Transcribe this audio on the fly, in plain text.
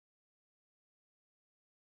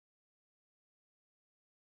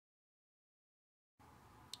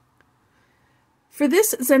For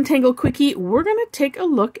this Zentangle Quickie, we're going to take a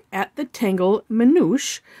look at the Tangle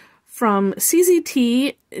Minouche from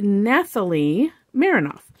CZT and Zentangle.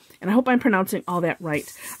 And I hope I'm pronouncing all that right.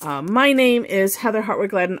 My name is Heather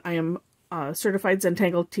Hartwick Gladden. I am a Certified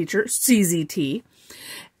Zentangle Teacher, CZT.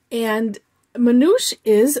 And Minouche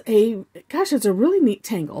is it's a really neat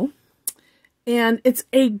tangle. And it's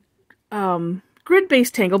a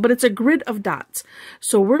grid-based tangle, but it's a grid of dots.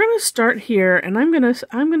 So we're going to start here, and I'm going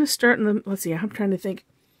to start in the, let's see, I'm trying to think.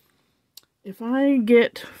 If I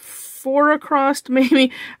get 4 across,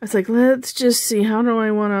 maybe, I was like, let's just see, how do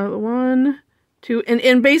I want to, 1, 2,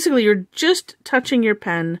 and basically you're just touching your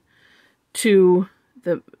pen to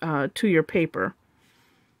the, to your paper.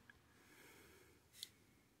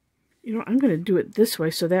 You know, I'm going to do it this way,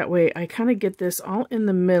 so that way I kind of get this all in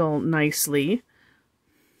the middle nicely.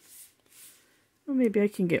 Well, maybe I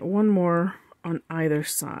can get one more on either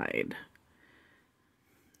side.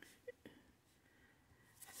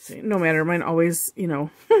 See, no matter, mine always, you know,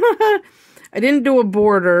 I didn't do a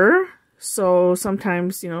border, so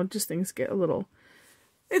sometimes, you know, just things get a little,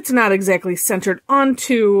 it's not exactly centered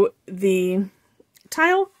onto the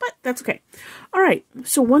tile, but that's okay. All right,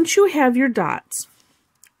 so once you have your dots,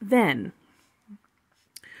 then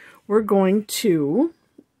we're going to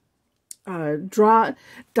draw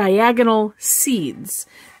diagonal seeds.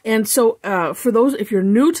 And so for those, if you're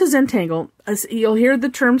new to Zentangle, you'll hear the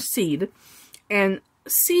term seed. And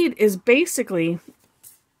seed is basically,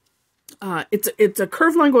 it's a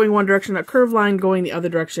curved line going one direction, a curved line going the other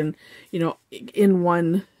direction, you know, in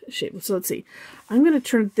one shape. So let's see. I'm going to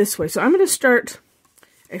turn it this way. So I'm going to start,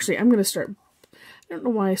 actually, I'm going to start, I don't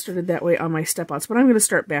know why I started that way on my step-outs, but I'm going to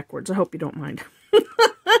start backwards. I hope you don't mind.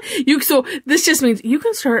 So this just means you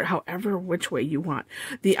can start however which way you want.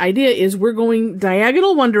 The idea is we're going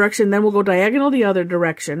diagonal one direction, then we'll go diagonal the other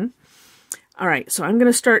direction. All right, so I'm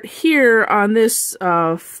going to start here on this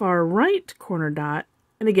far right corner dot.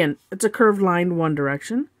 And again, it's a curved line one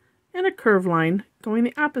direction and a curved line going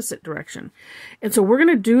the opposite direction. And so we're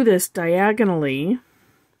going to do this diagonally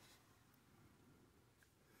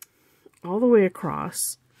all the way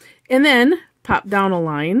across. And then pop down a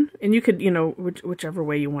line, and you could, you know, whichever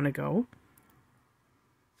way you want to go.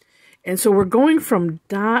 And so we're going from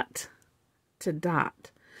dot to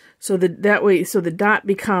dot. So that way, so the dot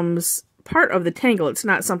becomes part of the tangle. It's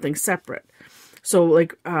not something separate. So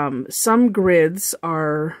like some grids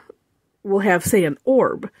will have, say, an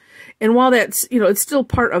orb. And while that's, you know, it's still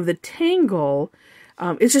part of the tangle,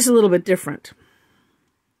 it's just a little bit different.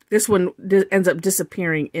 This one ends up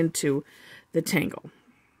disappearing into the tangle.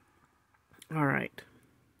 All right.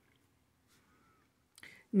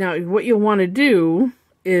 Now, what you'll want to do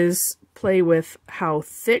is play with how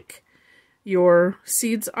thick your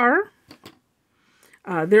seeds are.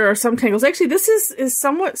 There are some tangles. Actually, this is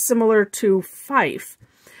somewhat similar to Fife,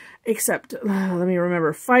 except, let me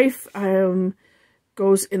remember, Fife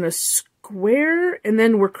goes in a square, and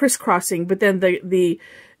then we're crisscrossing, but then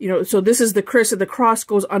you know, so this is the criss, and the cross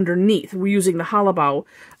goes underneath. We're using the hollowbow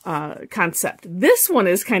concept. This one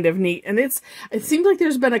is kind of neat, and it seems like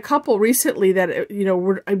there's been a couple recently that, you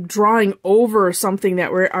know, I'm drawing over something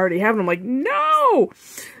that we already have, and I'm like, no!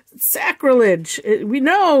 Sacrilege. We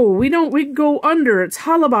go under. It's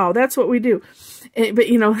hollowbow. That's what we do. But,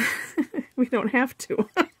 you know, we don't have to.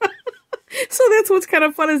 So that's what's kind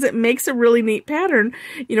of fun, is it makes a really neat pattern,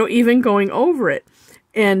 you know, even going over it.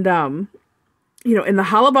 And, you know, and the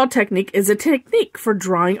hollowbow technique is a technique for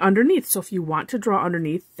drawing underneath. So if you want to draw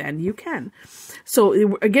underneath, then you can.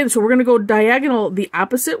 So again, so we're going to go diagonal the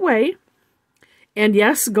opposite way. And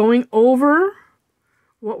yes, going over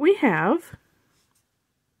what we have.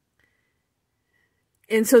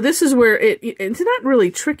 And so this is where it's not really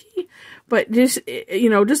tricky, but just, you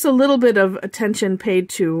know, just a little bit of attention paid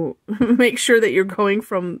to make sure that you're going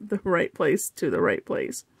from the right place to the right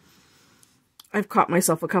place. I've caught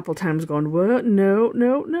myself a couple times going, what?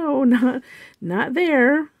 No, not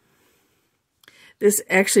there. This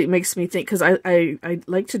actually makes me think, because I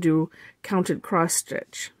like to do counted cross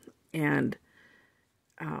stitch. And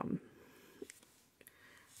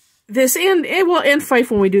this and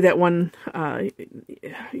Fife, when we do that one,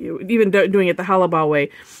 even doing it the hollowbow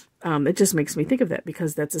way, it just makes me think of that,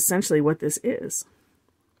 because that's essentially what this is.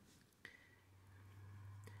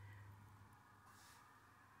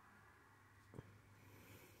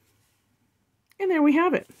 And there we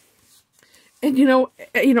have it. And you know,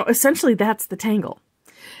 essentially that's the tangle.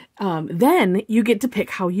 Then you get to pick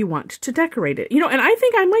how you want to decorate it. You know, and I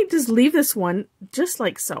think I might just leave this one just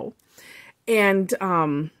like so. And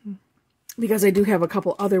because I do have a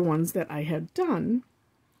couple other ones that I had done.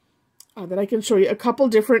 that I can show you a couple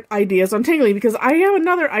different ideas on tangling, because I have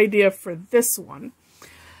another idea for this one.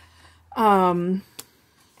 I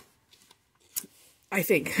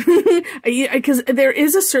think, because there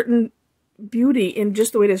is a certain beauty in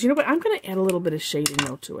just the way it is. You know what? I'm going to add a little bit of shading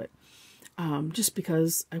though to it, just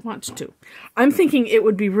because I want to. I'm thinking it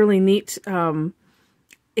would be really neat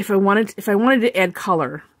if I wanted to add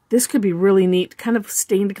color. This could be really neat, kind of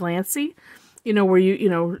stained glancy, you know, where you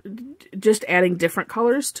know, just adding different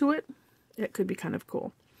colors to it. It could be kind of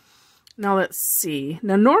cool. Now let's see.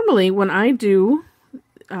 Now normally when I do,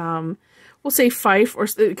 we'll say fife, or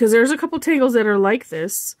because there's a couple tangles that are like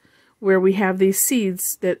this, where we have these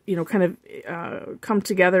seeds that, you know, kind of come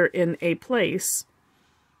together in a place.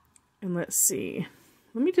 And let's see.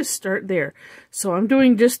 Let me just start there. So I'm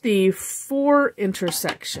doing just the 4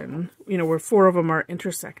 intersection, you know, where 4 of them are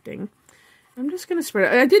intersecting. I'm just going to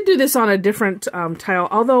spread it. I did do this on a different tile,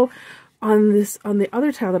 although on the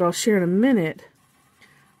other tile that I'll share in a minute,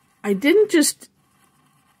 I didn't just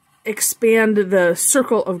expand the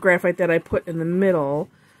circle of graphite that I put in the middle.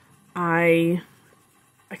 I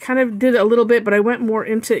kind of did a little bit, but I went more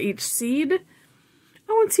into each seed.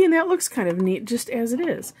 Oh, and see, and that looks kind of neat just as it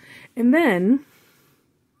is. And then,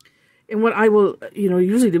 and what I will, you know,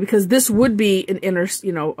 usually do, because this would be an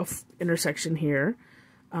intersection here.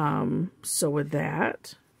 So with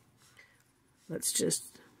that, let's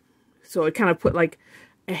just, so I kind of put like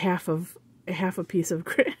a half a piece of,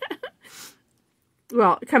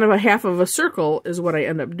 well, kind of a half of a circle is what I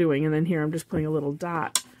end up doing. And then here I'm just putting a little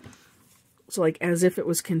dot. So like as if it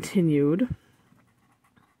was continued.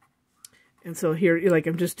 And so here, like,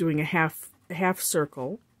 I'm just doing a half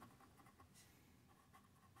circle.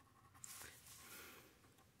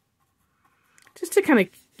 Just to kind of,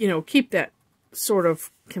 you know, keep that sort of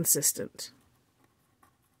consistent.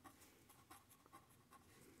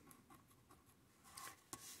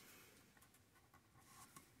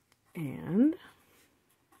 And,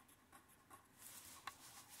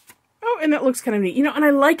 oh, and that looks kind of neat. You know, and I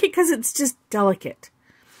like it because it's just delicate.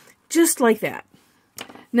 Just like that.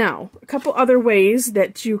 Now, a couple other ways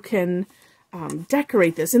that you can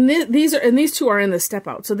decorate this, and these two are in the step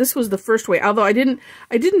out. So this was the first way. Although I didn't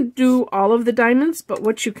do all of the diamonds, but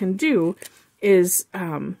what you can do is,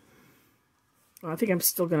 well, I think I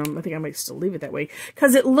might still leave it that way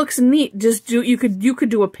because it looks neat. Just you could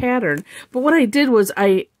do a pattern, but what I did was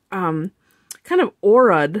I kind of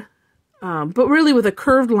aura'd, but really with a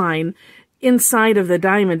curved line inside of the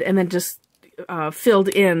diamond, and then just filled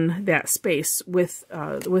in that space with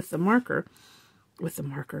the marker, with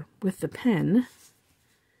the pen,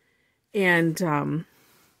 and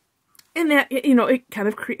that, you know, it kind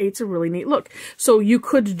of creates a really neat look. So you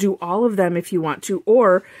could do all of them if you want to,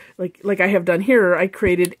 or like I have done here, I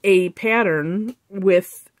created a pattern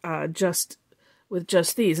with just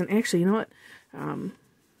these. And actually, you know what?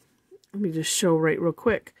 Let me just show real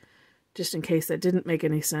quick, just in case that didn't make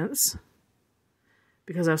any sense.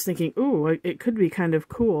 Because I was thinking, ooh, it could be kind of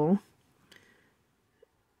cool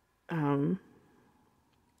to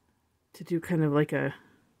do kind of like a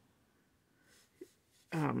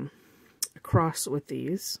cross with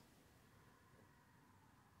these.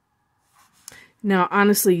 Now,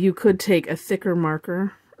 honestly, you could take a thicker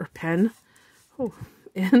marker or pen,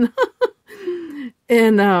 and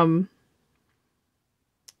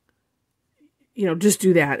you know, just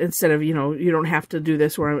do that instead of, you know, you don't have to do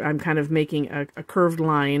this where I'm kind of making a curved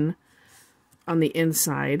line on the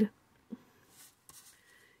inside.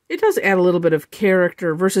 It does add a little bit of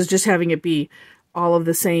character versus just having it be all of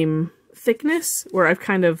the same thickness, where I've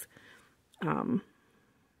kind of, you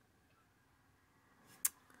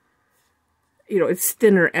know, it's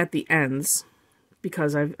thinner at the ends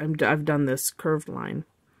because I've done this curved line,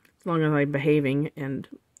 as long as I'm behaving and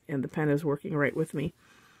the pen is working right with me.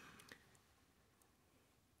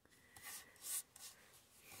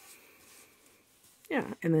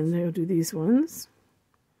 Yeah, and then I'll do these ones.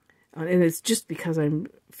 And it's just because I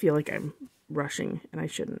feel like I'm rushing, and I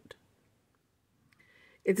shouldn't.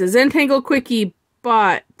 It's a Zentangle Quickie,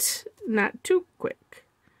 but not too quick.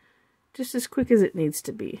 Just as quick as it needs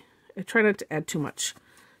to be. I try not to add too much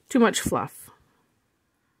fluff.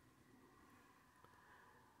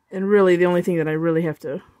 And really, the only thing that I really have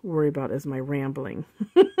to worry about is my rambling.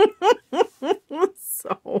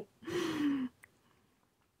 So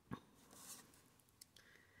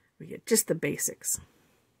we get just the basics.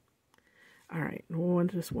 All right,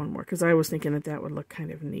 just one more, because I was thinking that would look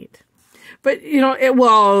kind of neat. But, you know,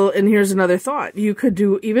 well, and here's another thought. You could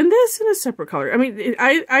do even this in a separate color. I mean,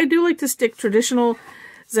 I do like to stick traditional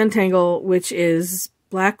Zentangle, which is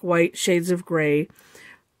black, white, shades of gray.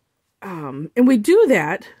 And we do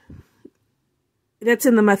that that's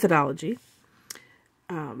in the methodology.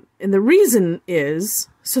 And the reason is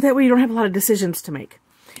so that way you don't have a lot of decisions to make.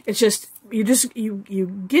 It's just,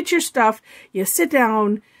 you get your stuff, you sit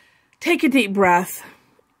down, take a deep breath,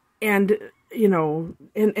 and, you know,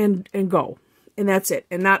 and go. And that's it.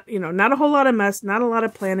 And not, you know, not a whole lot of mess, not a lot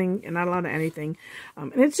of planning, and not a lot of anything.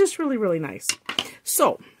 And it's just really, really nice.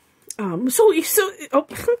 So, oh,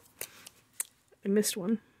 I missed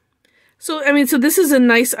one. So, I mean, so this is a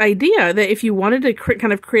nice idea that if you wanted to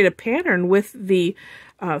kind of create a pattern with the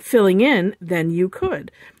filling in, then you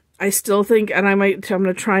could. I still think, and I'm going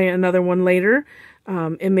to try another one later,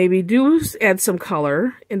 and maybe do add some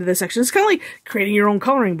color into this section. It's kind of like creating your own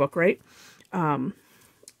coloring book, right? And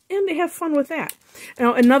they have fun with that.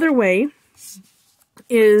 Now, another way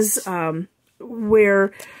is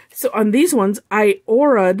where, so on these ones, I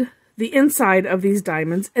aura'd the inside of these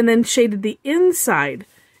diamonds and then shaded the inside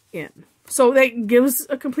in. So that gives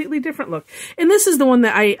a completely different look. And this is the one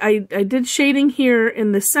that I did shading here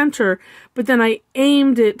in the center, but then I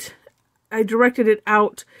aimed it, I directed it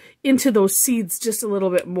out into those seeds just a little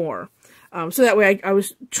bit more. So that way I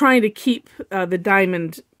was trying to keep the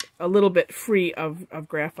diamond a little bit free of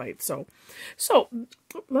graphite. So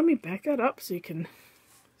let me back that up so you can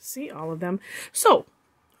see all of them. So,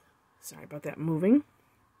 sorry about that moving.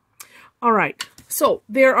 All right, so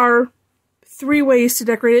there are 3 ways to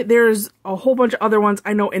decorate it. There's a whole bunch of other ones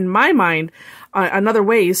I know in my mind, another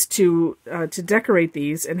ways to decorate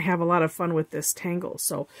these and have a lot of fun with this tangle.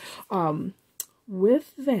 So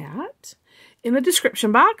with that, in the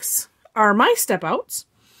description box are my step outs,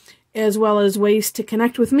 as well as ways to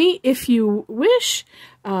connect with me if you wish.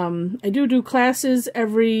 I do classes,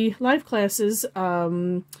 live classes,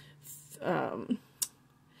 and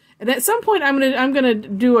at some point I'm gonna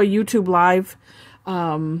do a YouTube live,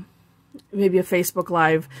 maybe a Facebook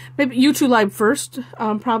live, maybe YouTube live first,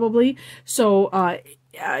 probably. So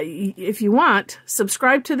if you want,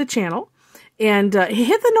 subscribe to the channel and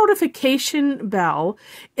hit the notification bell,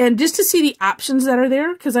 and just to see the options that are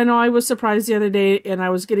there, because I know I was surprised the other day and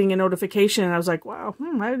I was getting a notification and I was like, wow,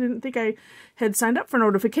 I didn't think I had signed up for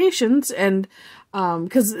notifications. And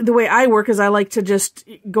because the way I work is I like to just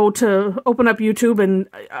open up YouTube and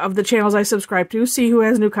of the channels I subscribe to, see who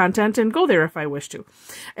has new content and go there if I wish to,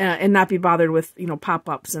 and not be bothered with, you know,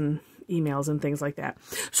 pop-ups and emails and things like that.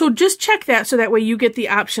 So just check that so that way you get the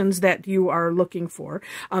options that you are looking for.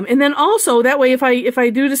 And then also that way if I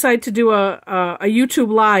do decide to do a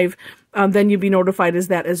YouTube live, then you'll be notified as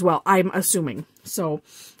that as well, I'm assuming. So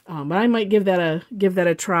but I might give that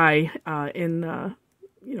a try in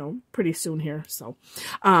you know, pretty soon here. So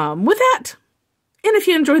with that, and if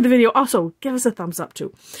you enjoyed the video, also give us a thumbs up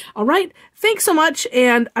too. All right, thanks so much,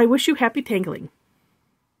 and I wish you happy tangling.